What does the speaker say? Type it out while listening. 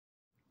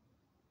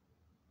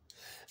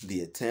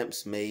The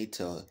attempts made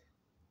to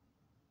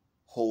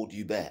hold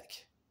you back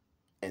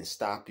and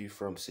stop you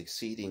from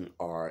succeeding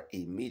are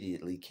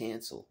immediately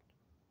canceled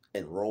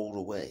and rolled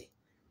away.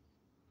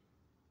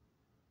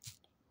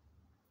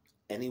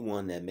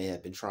 Anyone that may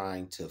have been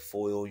trying to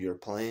foil your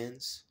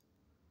plans,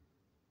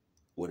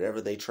 whatever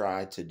they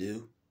tried to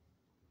do,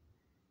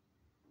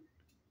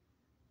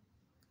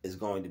 is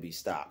going to be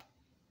stopped,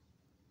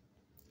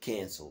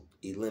 canceled,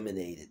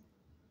 eliminated,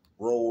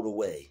 rolled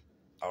away.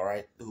 All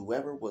right?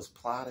 Whoever was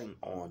plotting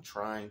on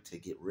trying to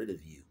get rid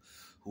of you,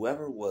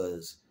 whoever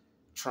was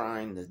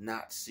trying to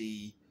not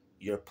see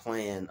your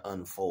plan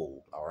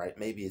unfold, all right?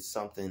 Maybe it's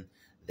something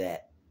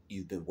that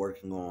you've been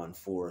working on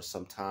for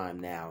some time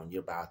now and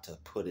you're about to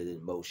put it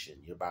in motion.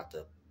 You're about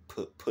to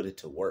put it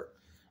to work.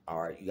 All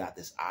right? You got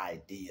this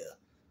idea,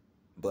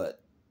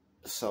 but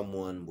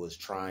someone was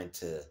trying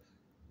to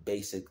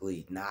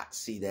basically not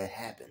see that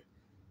happen.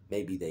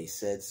 Maybe they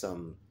said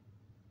some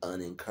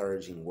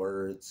unencouraging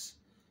words.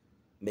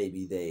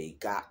 Maybe they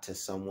got to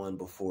someone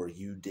before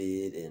you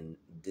did and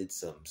did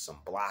some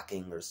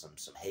blocking or some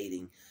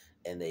hating,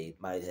 and they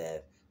might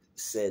have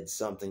said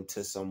something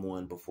to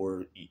someone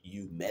before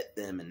you met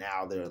them, and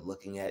now they're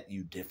looking at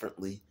you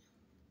differently.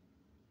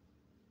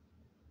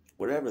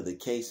 Whatever the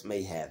case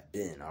may have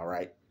been, all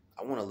right,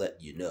 I want to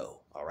let you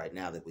know, all right,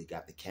 now that we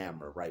got the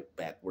camera right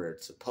back where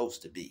it's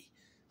supposed to be,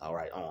 all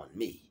right, on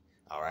me,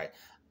 all right,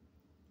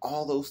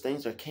 all those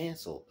things are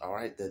canceled, all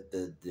right,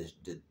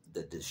 the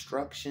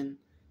destruction,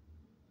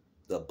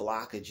 the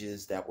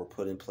blockages that were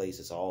put in place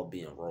is all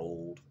being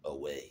rolled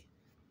away.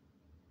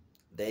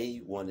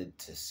 They wanted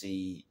to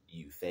see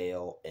you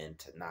fail and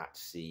to not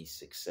see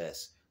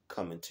success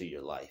come into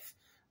your life.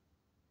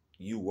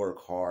 You work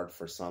hard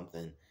for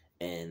something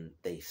and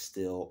they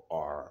still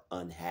are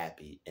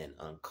unhappy and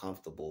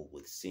uncomfortable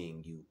with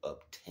seeing you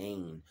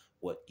obtain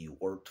what you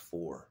worked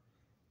for.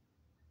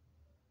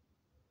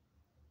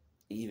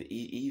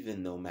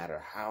 Even no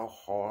matter how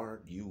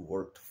hard you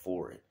worked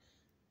for it,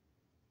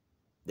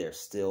 they're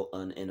still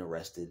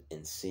uninterested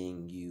in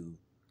seeing you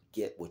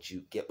get what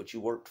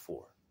you worked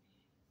for.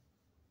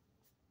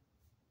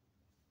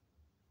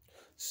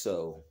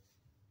 So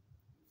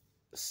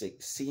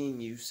seeing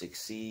you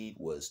succeed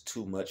was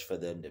too much for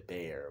them to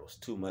bear. It was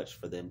too much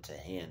for them to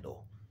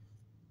handle.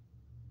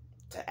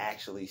 To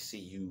actually see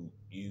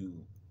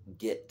you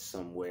get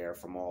somewhere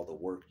from all the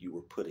work you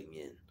were putting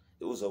in.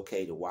 It was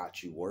okay to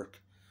watch you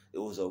work. It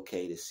was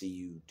okay to see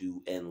you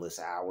do endless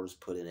hours,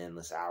 put in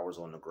endless hours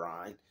on the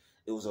grind.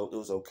 It was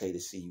okay to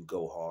see you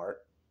go hard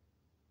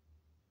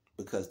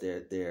because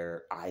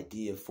their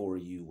idea for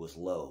you was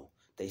low.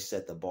 They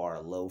set the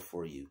bar low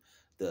for you.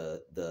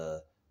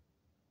 The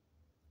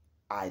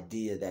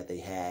idea that they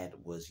had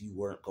was you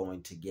weren't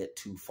going to get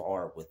too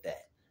far with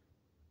that.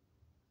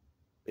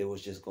 It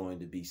was just going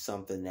to be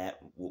something that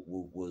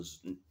was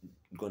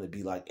going to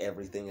be like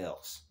everything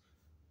else.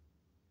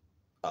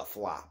 A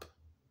flop.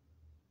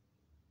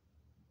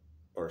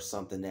 Or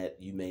something that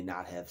you may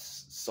not have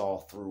saw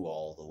through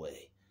all the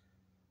way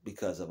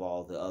because of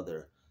all the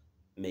other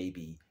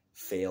maybe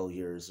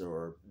failures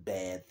or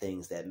bad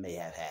things that may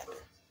have happened.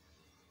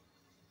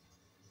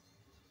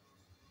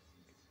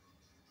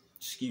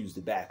 Excuse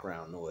the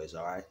background noise,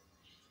 all right?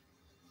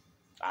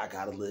 I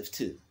gotta live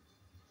too.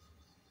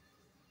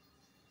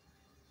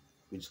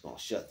 We're just gonna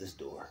shut this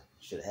door.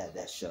 Should have had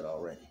that shut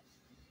already.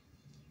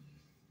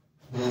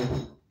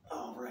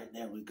 All right,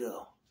 there we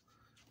go.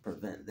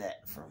 Prevent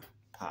that from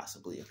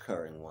possibly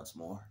occurring once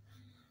more.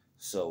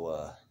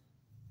 So,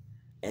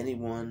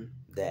 anyone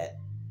that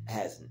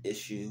has an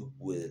issue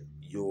with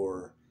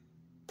your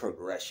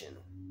progression,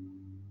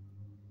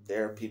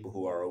 there are people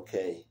who are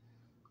okay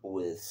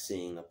with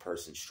seeing a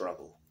person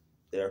struggle.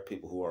 There are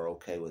people who are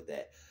okay with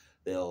that.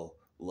 They'll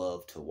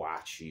love to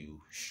watch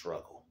you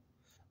struggle.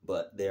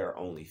 But there are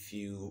only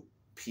few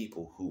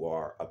people who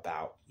are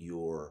about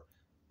your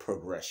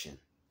progression.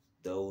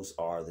 Those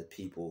are the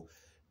people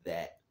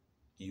that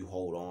you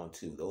hold on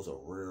to. Those are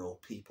real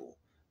people,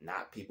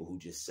 not people who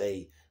just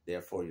say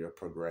they're for your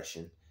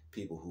progression,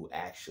 people who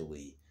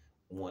actually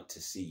want to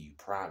see you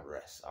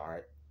progress, all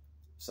right?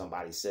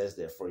 Somebody says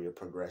they're for your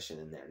progression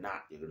and they're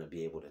not. You're going to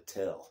be able to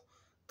tell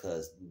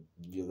because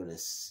you're going to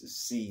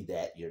see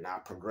that you're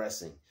not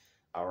progressing,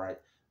 all right?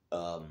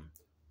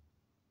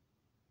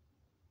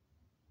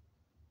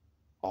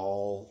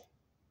 All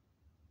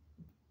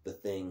the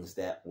things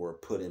that were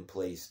put in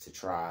place to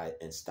try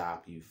and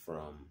stop you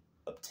from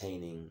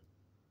obtaining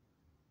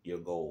your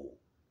goal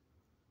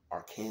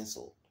are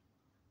canceled.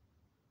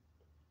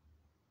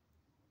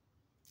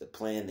 The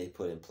plan they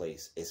put in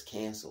place is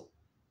canceled.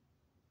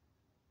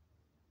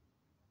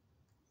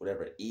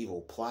 Whatever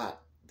evil plot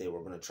they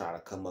were going to try to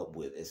come up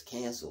with is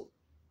canceled.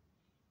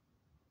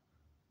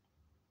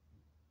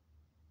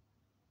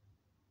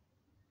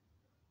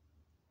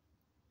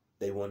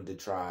 They wanted to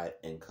try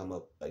and come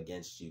up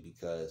against you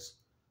because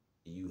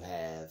you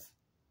have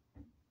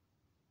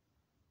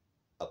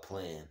a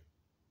plan.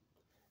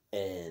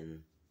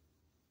 And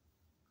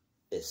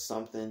it's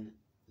something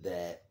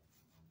that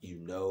you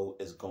know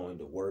is going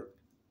to work.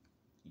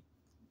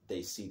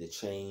 they see the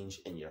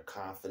change in your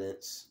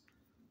confidence,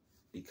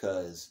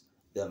 because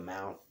the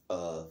amount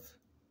of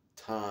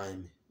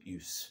time you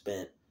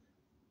spent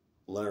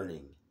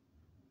learning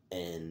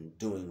and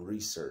doing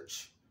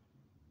research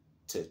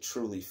to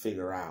truly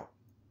figure out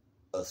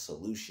a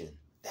solution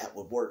that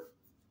would work.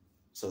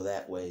 So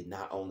that way,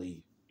 not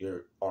only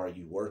are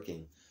you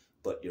working,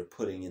 but you're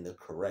putting in the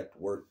correct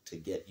work to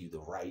get you the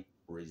right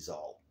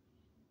result.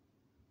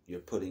 You're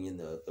putting in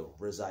the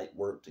right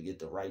work to get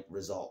the right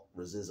result.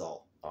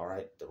 All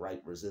right, the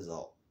right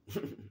result.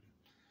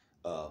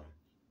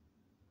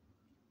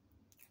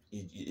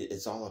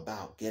 It's all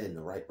about getting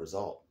the right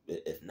result.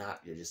 If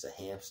not, you're just a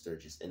hamster,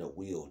 just in a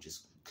wheel,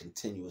 just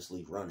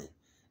continuously running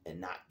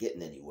and not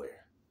getting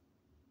anywhere.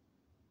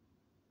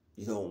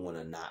 You don't want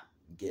to not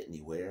get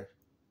anywhere.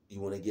 You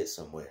want to get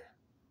somewhere.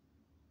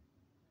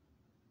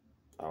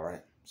 All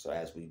right. So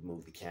as we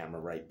move the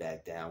camera right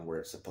back down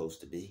where it's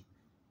supposed to be,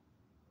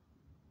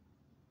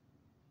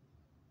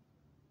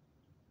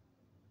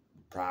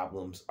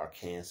 problems are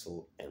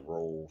canceled and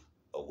rolled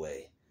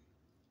away.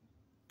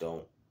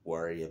 Don't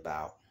worry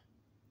about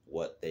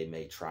what they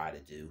may try to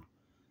do.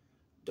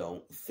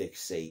 Don't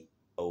fixate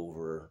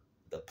over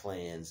the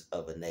plans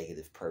of a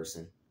negative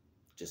person.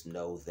 Just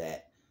know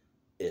that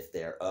if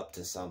they're up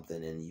to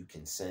something and you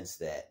can sense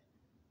that,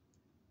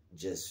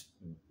 just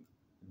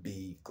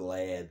be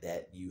glad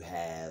that you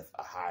have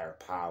a higher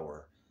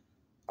power,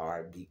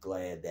 or be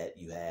glad that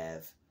you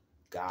have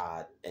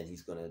God, and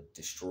he's going to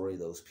destroy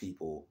those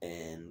people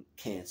and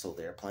cancel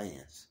their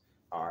plans.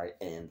 All right.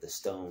 And the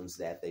stones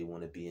that they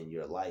want to be in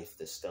your life,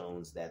 the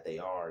stones that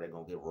they're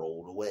going to get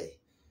rolled away.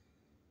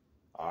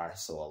 All right.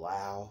 So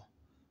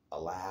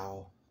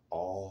allow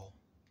all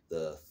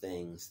the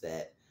things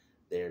that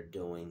they're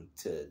doing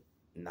to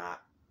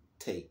not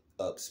take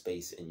up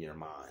space in your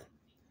mind.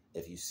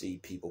 If you see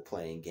people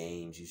playing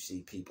games, you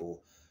see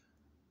people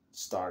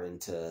starting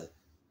to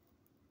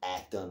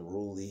act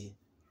unruly,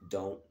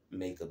 don't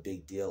make a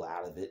big deal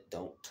out of it.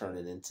 Don't turn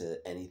it into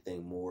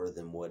anything more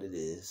than what it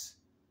is.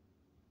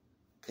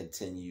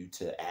 Continue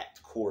to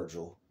act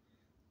cordial,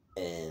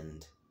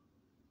 and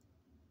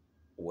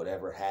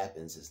whatever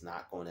happens is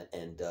not going to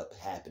end up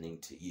happening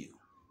to you.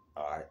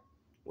 All right?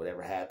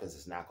 Whatever happens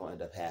is not going to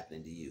end up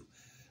happening to you.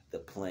 The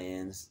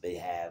plans they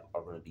have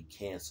are going to be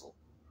canceled.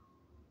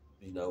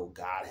 You know,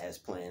 God has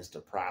plans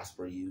to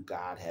prosper you.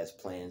 God has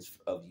plans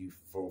of you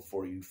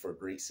for you for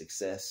great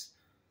success.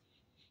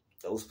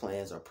 Those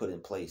plans are put in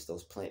place.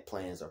 Those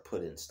plans are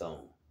put in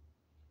stone.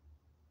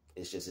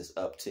 It's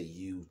up to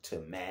you to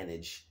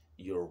manage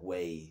your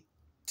way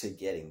to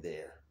getting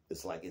there.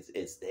 It's like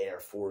it's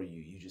there for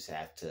you. You just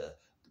have to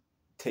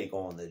take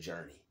on the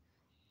journey.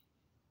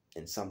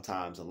 And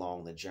sometimes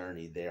along the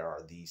journey, there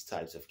are these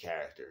types of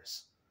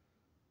characters.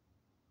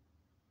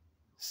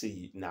 See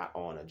you not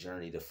on a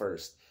journey to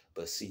first,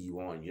 but see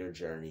you on your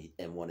journey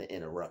and want to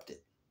interrupt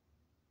it.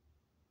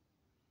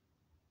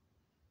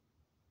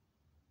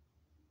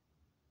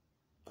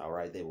 All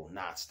right, they will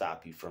not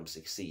stop you from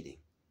succeeding.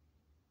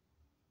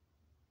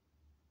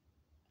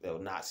 They will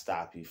not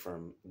stop you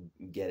from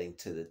getting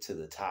to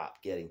the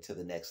top, getting to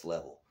the next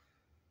level,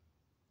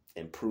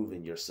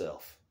 improving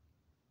yourself.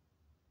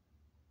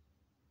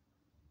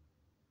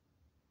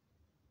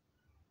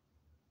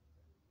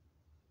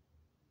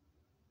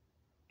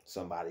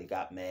 Somebody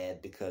got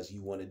mad because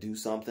you want to do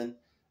something,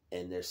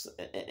 and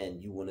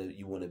you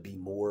want to be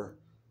more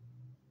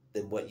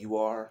than what you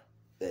are,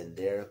 then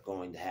they're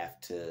going to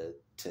have to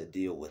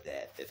deal with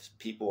that. If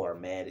people are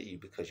mad at you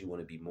because you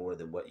want to be more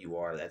than what you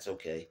are, that's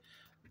okay.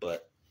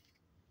 But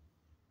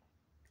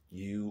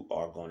you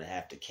are going to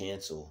have to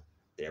cancel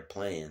their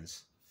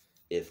plans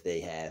if they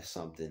have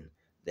something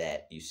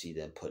that you see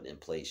them putting in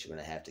place. You're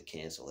going to have to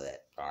cancel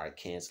that. All right,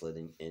 cancel it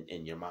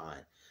in your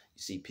mind.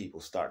 You see people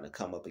starting to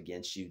come up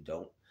against you.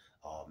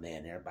 Oh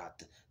man, they're about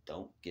to,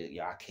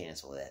 y'all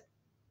cancel that.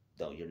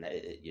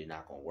 You're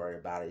not going to worry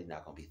about it. You're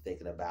not going to be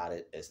thinking about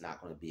it. It's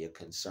not going to be a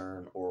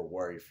concern or a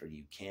worry for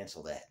you.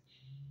 Cancel that.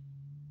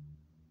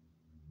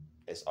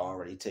 It's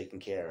already taken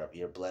care of.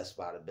 You're blessed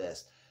by the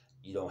best.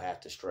 You don't have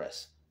to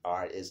stress. All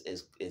right,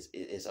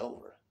 it's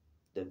over.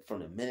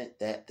 From the minute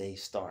that they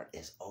start,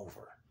 it's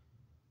over.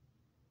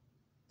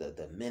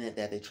 The minute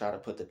that they try to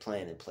put the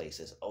plan in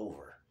place, it's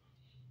over.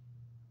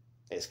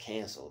 It's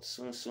canceled.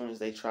 As soon as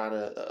they try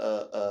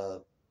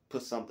to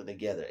put something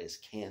together, it's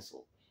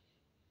canceled.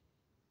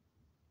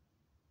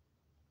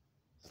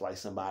 It's like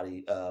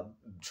somebody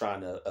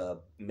trying to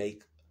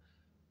make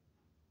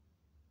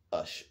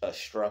a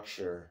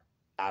structure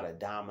out of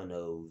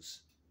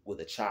dominoes with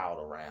a child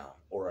around,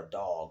 or a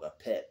dog, a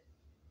pet.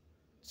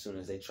 As soon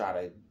as they try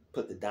to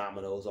put the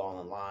dominoes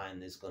all in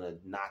line, it's going to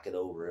knock it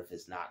over if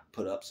it's not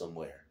put up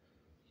somewhere.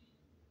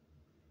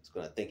 It's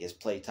going to think it's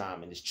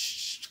playtime, and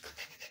it's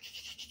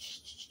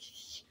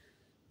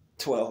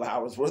 12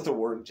 hours worth of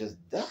work just,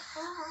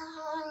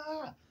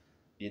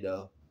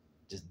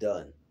 just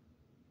done.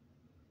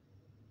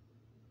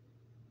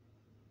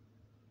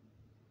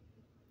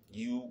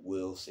 You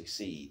will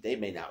succeed. They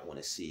may not want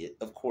to see it.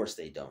 Of course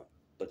they don't,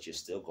 but you're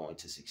still going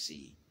to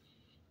succeed.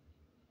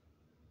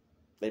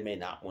 They may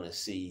not want to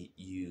see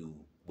you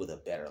with a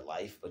better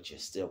life, but you're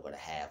still going to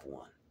have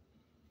one.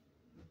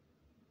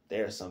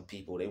 There are some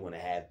people, they want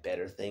to have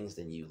better things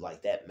than you.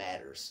 Like, that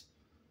matters.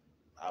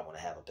 I want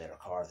to have a better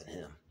car than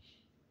him.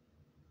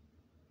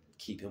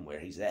 Keep him where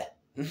he's at.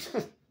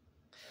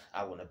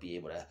 I want to be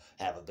able to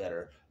have a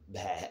better,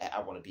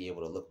 I want to be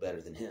able to look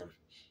better than him.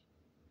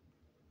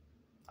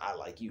 I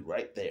like you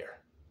right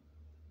there.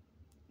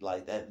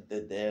 Like that,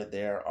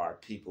 there are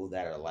people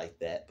that are like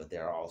that, but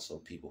there are also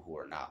people who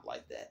are not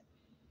like that.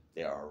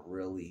 There are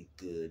really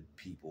good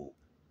people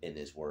in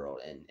this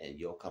world, and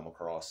you'll come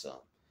across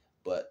some.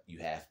 But you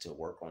have to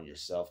work on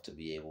yourself to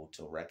be able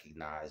to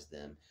recognize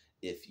them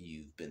if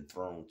you've been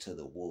thrown to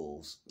the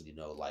wolves,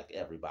 like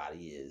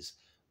everybody is.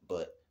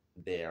 But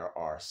there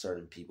are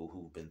certain people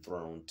who've been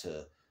thrown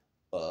to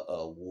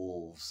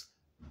wolves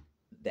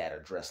that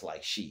are dressed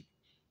like sheep.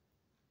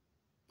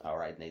 All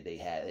right, and they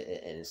had,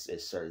 and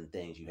it's certain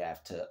things you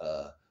have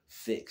to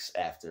fix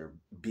after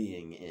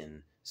being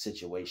in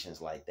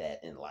situations like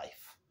that in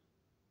life.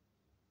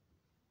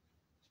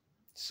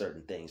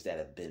 Certain things that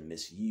have been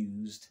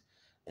misused,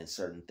 and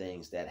certain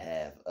things that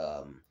have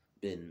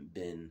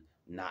been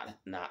not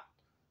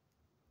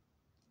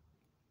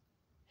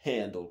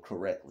handled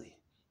correctly.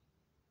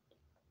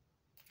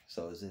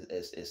 So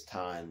it's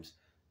times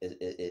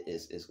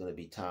it's going to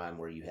be time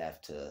where you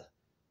have to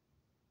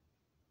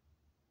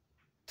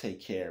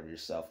take care of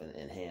yourself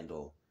and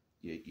handle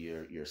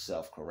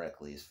yourself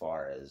correctly as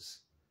far as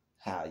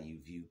how you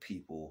view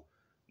people.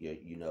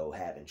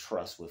 Having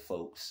trust with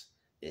folks,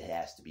 it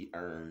has to be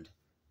earned,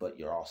 but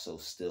you're also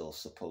still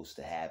supposed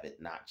to have it,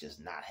 not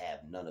just not have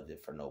none of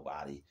it for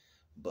nobody,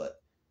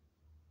 but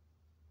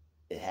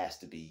it has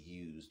to be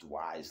used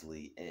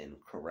wisely and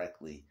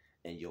correctly,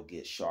 and you'll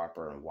get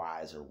sharper and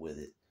wiser with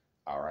it,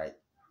 all right,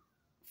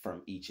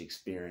 from each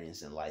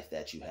experience in life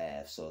that you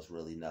have. So it's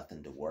really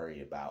nothing to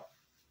worry about.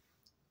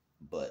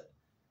 But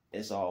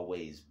it's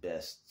always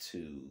best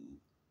to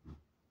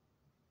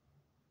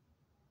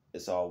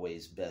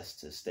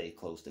stay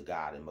close to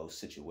God in most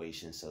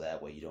situations, so that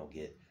way you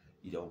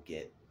don't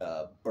get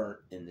burnt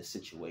in the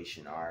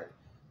situation. All right,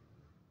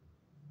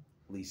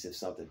 at least if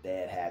something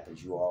bad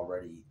happens, you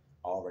already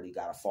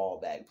got a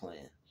fallback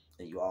plan,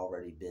 and you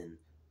already been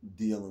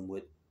dealing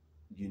with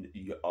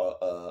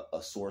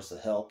a source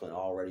of help, and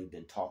already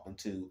been talking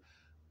to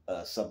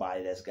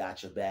somebody that's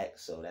got your back.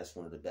 So that's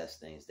one of the best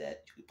things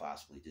that you could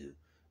possibly do.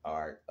 All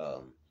right.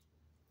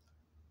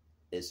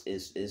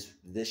 It's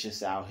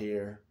vicious out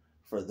here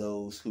for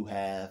those who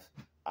have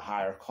a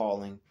higher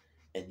calling,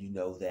 and you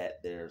know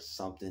that there's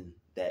something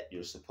that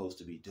you're supposed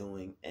to be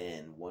doing.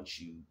 And once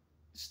you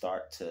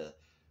start to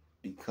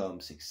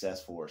become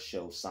successful or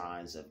show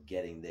signs of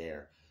getting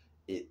there,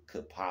 it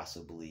could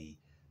possibly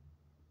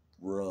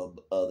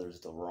rub others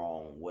the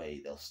wrong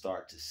way. They'll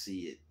start to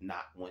see it,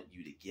 not want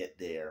you to get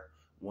there,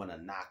 want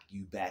to knock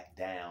you back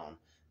down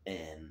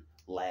and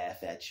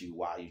laugh at you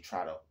while you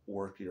try to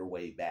work your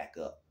way back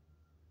up.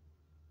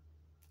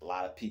 A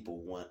lot of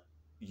people want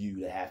you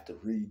to have to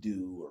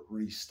redo or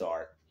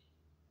restart.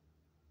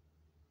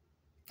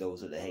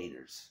 Those are the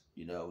haters.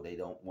 They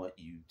don't want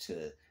you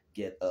to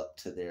get up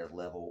to their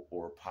level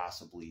or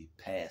possibly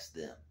past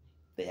them.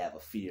 They have a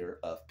fear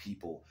of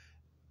people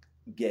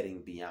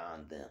getting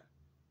beyond them,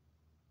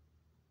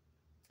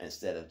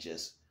 instead of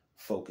just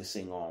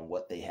focusing on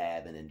what they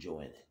have and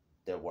enjoying it.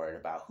 They're worried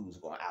about who's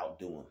going to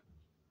outdo them.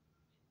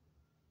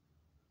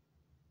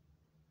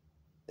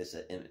 It's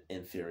an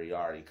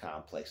inferiority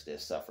complex they're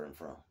suffering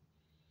from.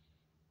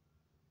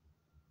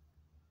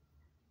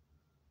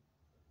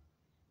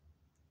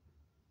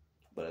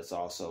 But it's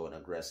also an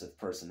aggressive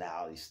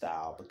personality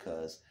style,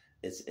 because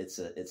it's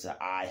a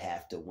I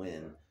have to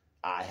win.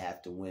 I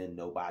have to win.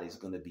 Nobody's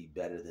going to be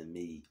better than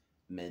me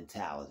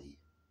mentality.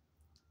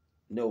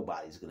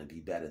 Nobody's going to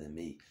be better than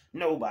me.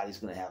 Nobody's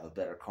going to have a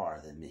better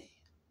car than me.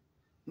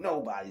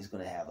 Nobody's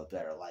going to have a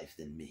better life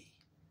than me.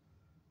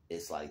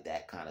 It's like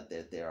that kind of,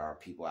 there are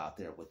people out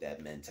there with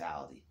that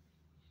mentality.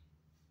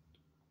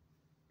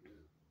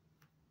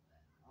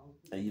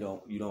 And you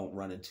don't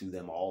run into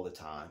them all the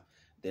time.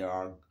 There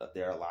are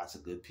lots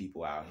of good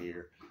people out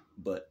here,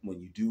 but when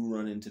you do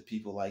run into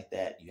people like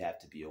that, you have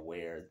to be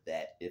aware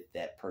that if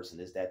that person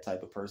is that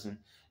type of person,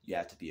 you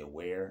have to be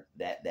aware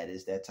that that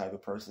is that type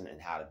of person,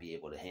 and how to be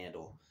able to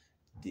handle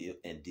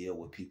deal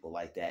with people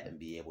like that, and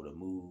be able to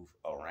move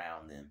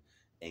around them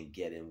and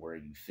get in where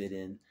you fit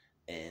in,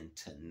 and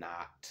to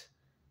not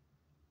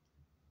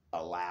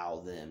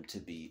allow them to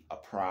be a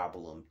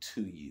problem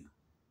to you.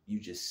 You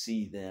just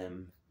see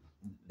them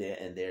there,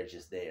 and they're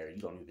just there.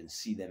 You don't even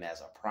see them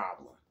as a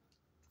problem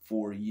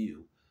for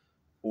you,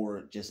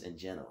 or just in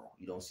general.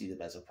 You don't see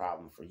them as a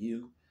problem for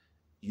you.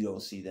 You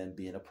don't see them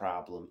being a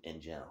problem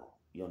in general.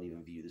 You don't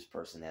even view this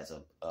person as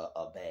a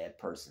bad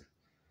person.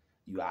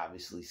 You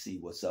obviously see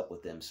what's up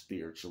with them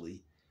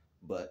spiritually,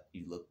 but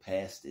you look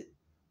past it,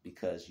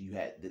 because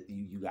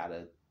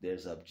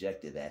there's an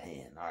objective at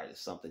hand. All right,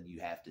 it's something you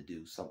have to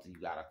do, something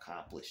you got to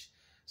accomplish,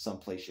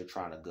 someplace you're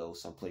trying to go,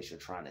 someplace you're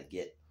trying to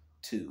get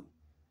to.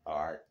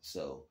 All right,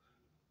 so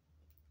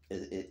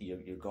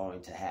you're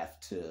going to have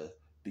to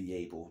be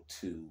able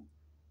to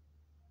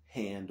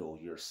handle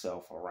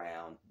yourself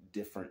around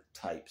different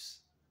types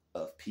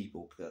of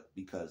people,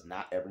 because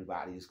not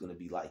everybody is going to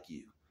be like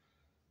you.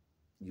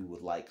 You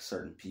would like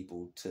certain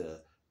people to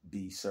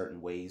be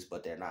certain ways,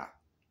 but they're not.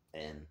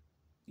 And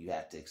you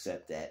have to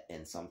accept that.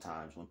 And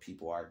sometimes when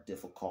people are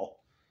difficult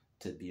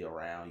to be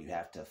around, you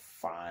have to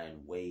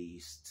find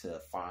ways to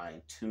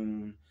fine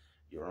tune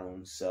your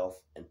own self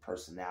and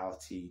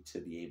personality to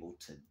be able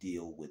to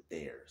deal with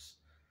theirs.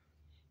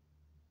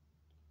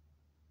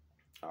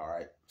 All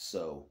right.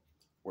 So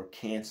we're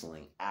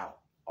canceling out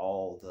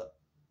all the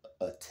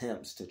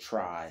attempts to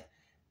try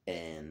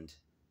and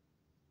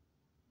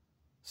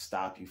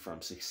stop you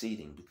from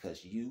succeeding,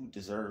 because you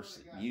deserve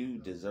success. You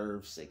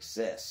deserve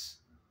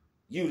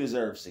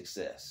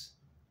success.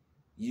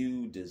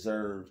 You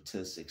deserve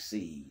to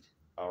succeed.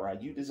 All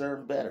right. You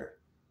deserve better.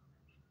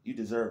 You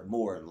deserve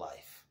more in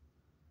life,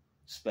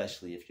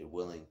 especially if you're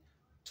willing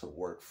to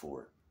work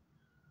for it.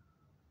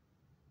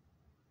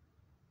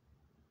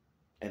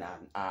 And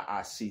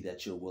I see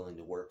that you're willing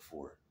to work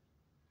for it.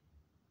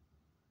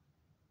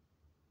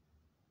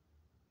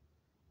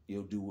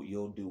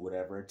 You'll do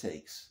whatever it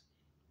takes,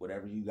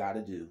 whatever you got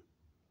to do.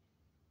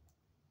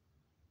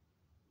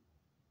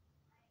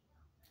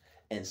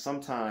 And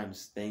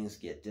sometimes things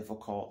get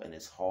difficult and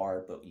it's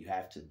hard, but you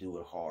have to do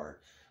it hard.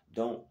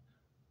 Don't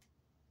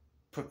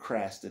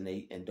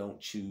procrastinate and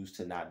don't choose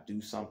to not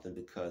do something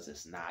because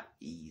it's not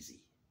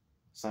easy.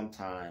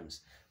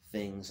 Sometimes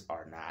things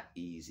are not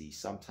easy.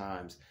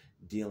 Sometimes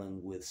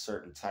dealing with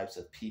certain types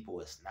of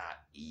people is not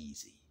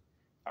easy.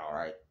 All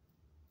right.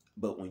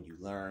 But when you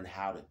learn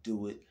how to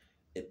do it,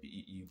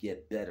 you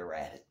get better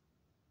at it.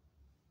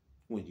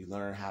 When you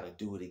learn how to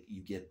do it,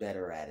 you get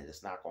better at it.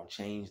 It's not going to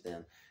change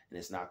them, and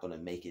it's not going to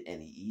make it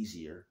any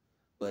easier,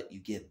 but you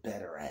get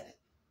better at it.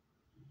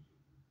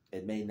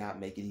 It may not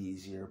make it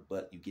easier,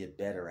 but you get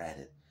better at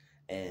it.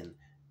 And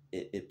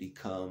it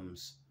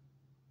becomes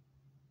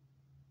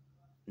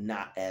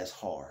not as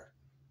hard.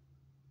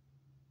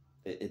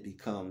 It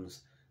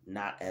becomes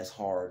not as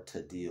hard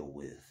to deal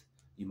with.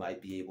 You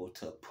might be able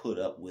to put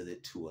up with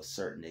it to a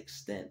certain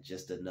extent,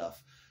 just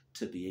enough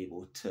to be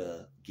able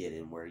to get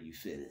in where you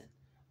fit in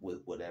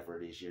with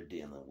whatever it is you're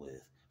dealing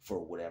with,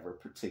 for whatever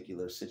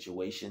particular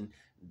situation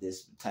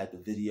this type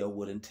of video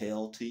would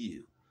entail to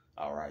you.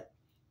 All right.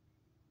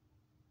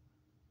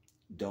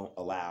 Don't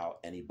allow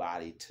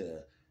anybody to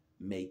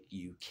make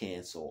you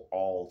cancel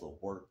all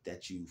the work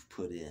that you've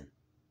put in.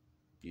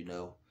 You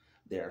know,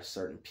 there are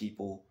certain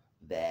people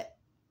that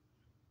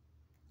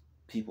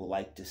people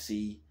like to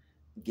see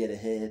get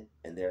ahead,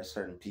 and there are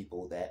certain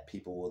people that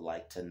people would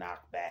like to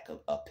knock back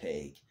a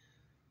peg.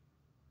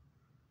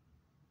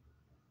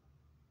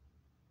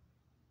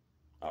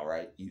 All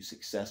right, you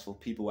successful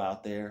people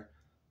out there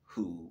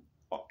who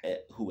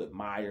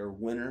admire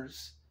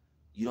winners,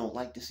 you don't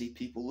like to see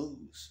people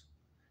lose.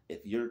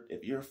 If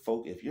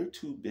you're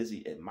too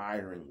busy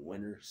admiring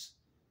winners,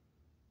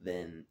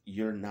 then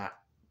you're not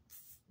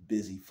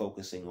busy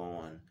focusing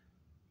on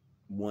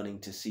wanting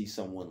to see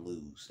someone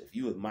lose. If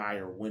you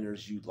admire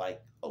winners, you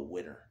like a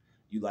winner.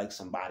 You like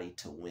somebody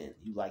to win.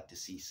 You like to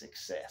see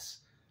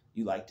success.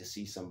 You like to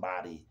see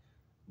somebody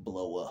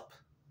blow up.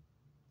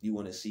 You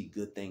want to see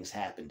good things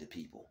happen to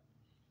people.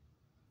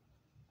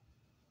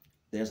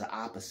 There's an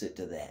opposite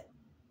to that.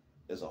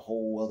 There's a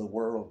whole other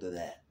world to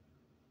that.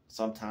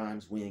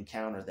 Sometimes we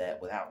encounter that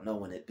without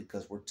knowing it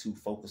because we're too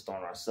focused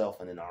on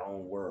ourselves and in our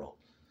own world.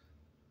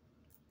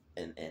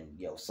 And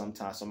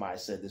sometimes somebody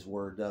said this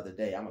word the other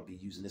day. I'm going to be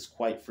using this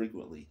quite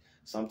frequently.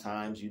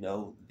 Sometimes,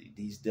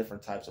 these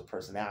different types of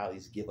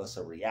personalities give us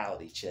a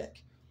reality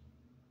check.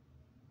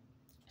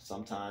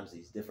 Sometimes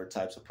these different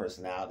types of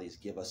personalities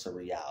give us a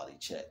reality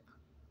check.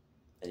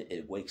 And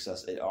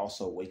it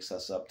also wakes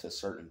us up to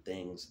certain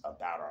things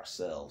about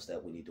ourselves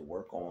that we need to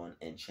work on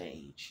and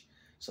change.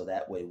 So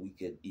that way we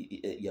could,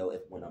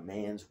 when a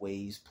man's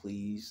ways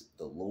please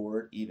the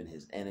Lord, even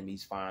his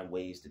enemies find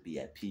ways to be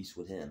at peace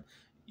with him.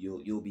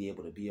 You'll be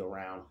able to be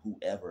around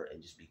whoever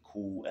and just be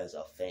cool as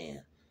a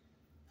fan.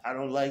 I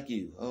don't like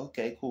you.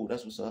 Okay, cool.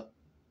 That's what's up.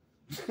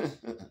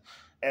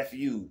 F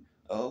you.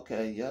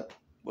 Okay, yep.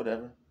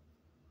 Whatever.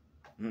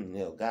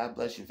 God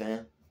bless you,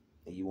 fam.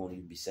 And you won't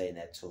even be saying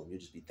that to him. You'll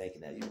just be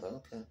thinking that. You're like,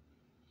 okay.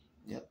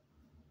 Yep.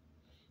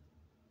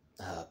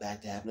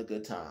 Back to having a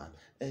good time.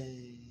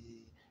 Hey.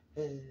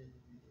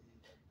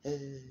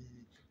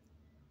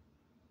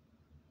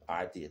 All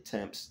right, the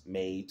attempts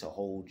made to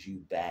hold you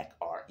back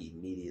are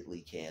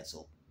immediately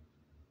canceled.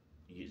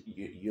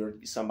 You're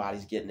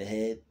somebody's getting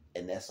ahead,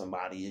 and that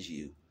somebody is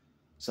you.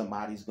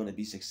 Somebody's going to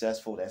be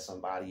successful, that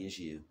somebody is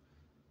you.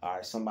 All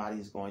right,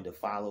 somebody is going to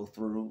follow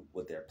through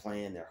with their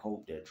plan, their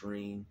hope, their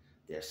dream,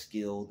 their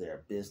skill,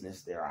 their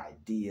business, their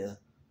idea,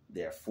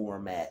 their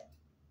format.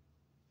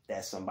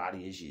 That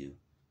somebody is you.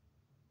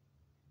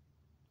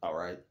 All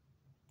right,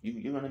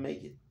 you're going to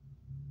make it.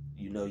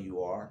 You know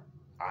you are.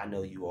 I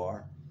know you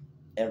are.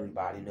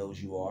 Everybody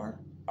knows you are.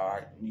 All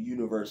right, the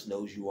universe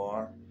knows you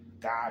are.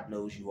 God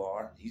knows you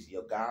are.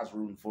 God's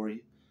rooting for you.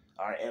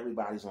 All right,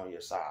 everybody's on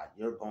your side.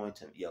 You're going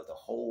to, the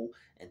whole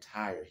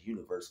entire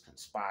universe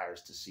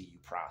conspires to see you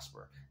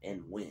prosper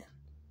and win.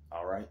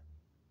 All right.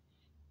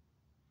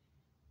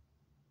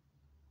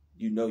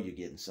 You know you're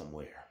getting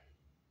somewhere.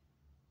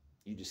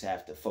 You just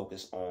have to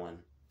focus on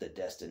the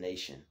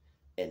destination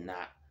and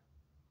not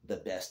the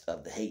best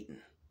of the hating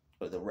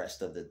or the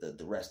rest of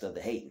the rest of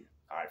the hating.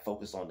 All right,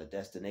 focus on the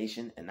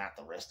destination and not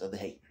the rest of the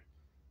hating.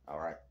 All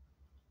right.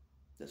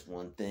 There's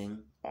one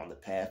thing on the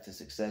path to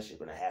success you're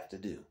going to have to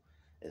do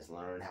is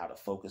learn how to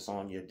focus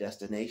on your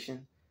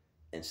destination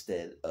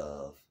instead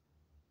of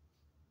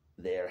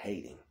their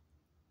hating.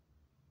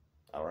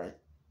 All right.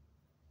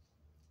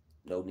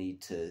 No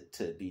need to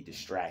be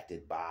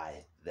distracted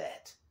by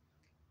that.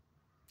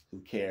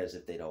 Who cares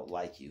if they don't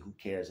like you? Who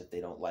cares if they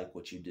don't like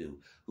what you do?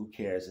 Who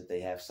cares if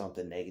they have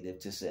something negative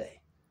to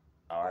say?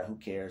 All right, who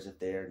cares if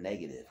they're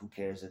negative? Who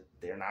cares if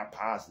they're not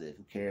positive?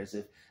 Who cares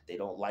if they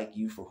don't like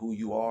you for who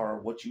you are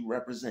or what you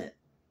represent?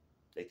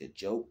 They could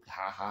joke,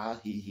 ha ha,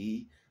 he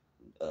he,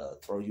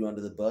 throw you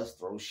under the bus,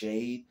 throw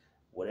shade,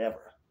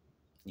 whatever.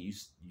 You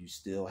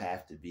still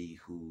have to be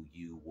who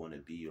you want to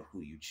be or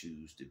who you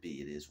choose to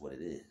be. It is what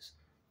it is.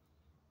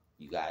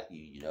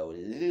 You know, it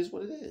is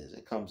what it is.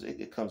 It comes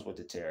with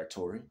the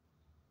territory.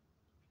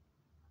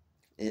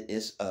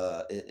 It's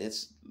a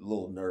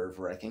little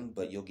nerve-wracking,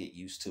 but you'll get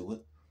used to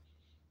it.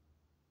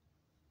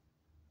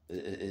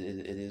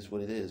 It is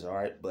what it is, all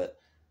right? But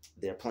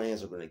their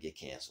plans are going to get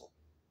canceled.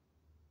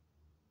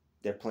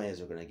 Their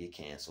plans are going to get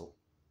canceled.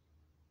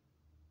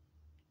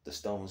 The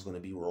stone's going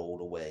to be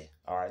rolled away,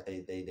 all right?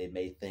 They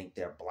may think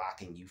they're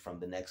blocking you from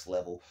the next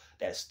level.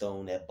 That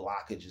stone, that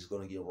blockage is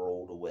going to get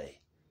rolled away.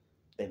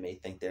 They may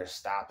think they're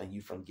stopping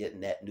you from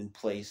getting that new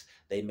place.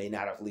 They may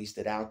not have leased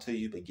it out to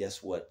you, but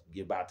guess what?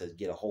 You're about to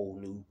get a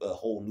whole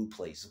new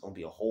place. It's going to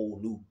be a whole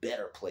new,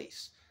 better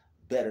place.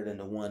 Better than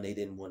the one they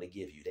didn't want to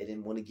give you. They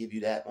didn't want to give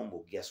you that one.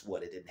 Well, guess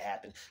what? It didn't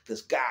happen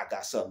because God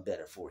got something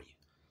better for you.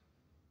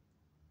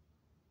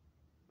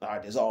 All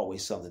right, there's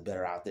always something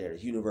better out there.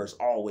 The universe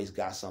always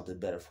got something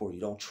better for you.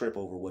 Don't trip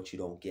over what you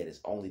don't get.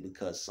 It's only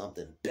because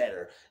something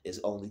better is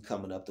only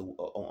coming up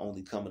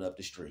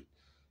the street.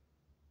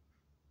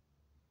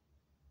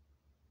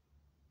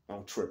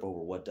 Don't trip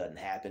over what doesn't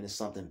happen. It's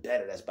something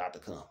better that's about to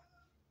come.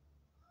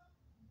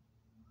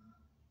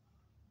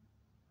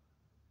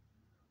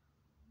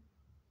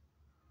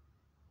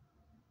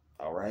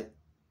 All right?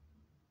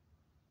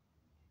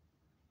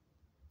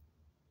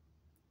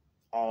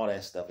 All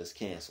that stuff is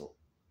canceled.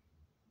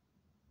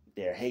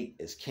 Their hate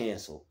is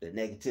canceled. Their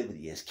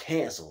negativity is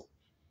canceled.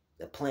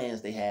 The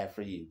plans they have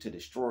for you to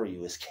destroy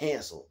you is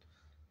canceled.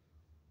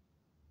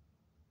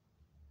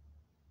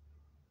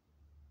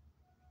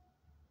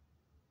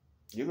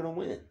 You're gonna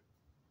win.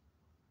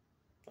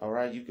 All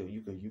right, you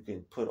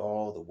can put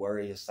all the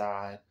worry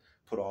aside,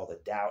 put all the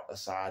doubt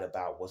aside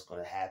about what's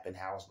going to happen,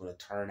 how it's going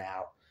to turn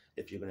out.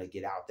 If you're going to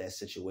get out that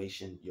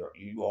situation,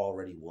 you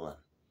already won.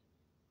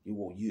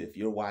 If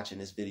you're watching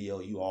this video,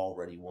 you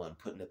already won.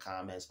 Put in the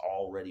comments,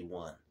 already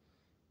won.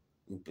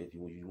 If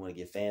you want to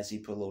get fancy,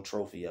 put a little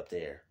trophy up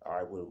there. All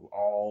right, we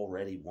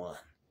already won.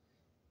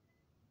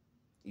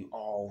 You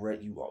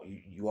already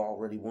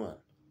won.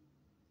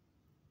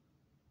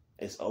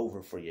 It's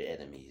over for your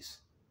enemies.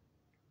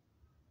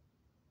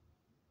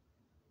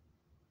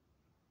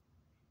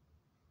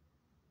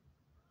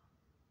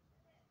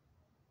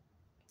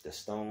 The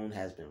stone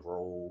has been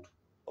rolled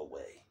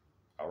away.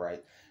 All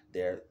right.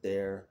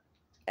 They're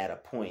at a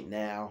point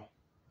now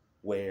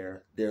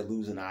where they're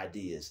losing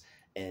ideas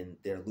and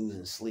they're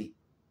losing sleep.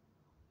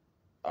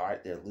 All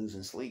right. They're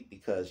losing sleep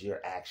because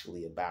you're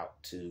actually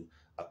about to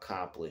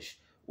accomplish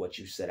what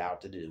you set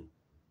out to do.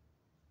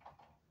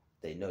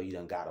 They know you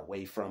done got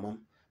away from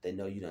them. They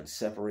know you done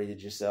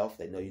separated yourself.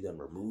 They know you done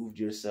removed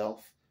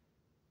yourself.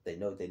 They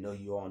know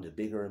you're on to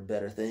bigger and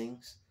better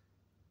things.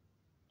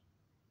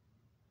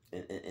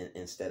 And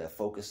instead of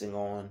focusing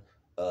on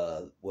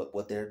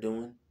what they're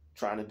doing,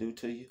 trying to do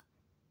to you,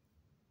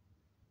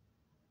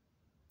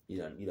 you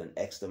done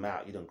X'd them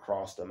out. You done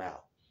crossed them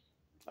out.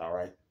 All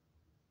right.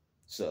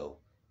 So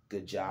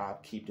good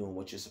job. Keep doing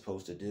what you're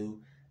supposed to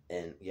do.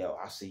 And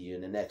I'll see you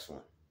in the next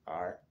one.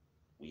 All right.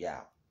 We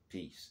out.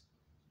 Peace.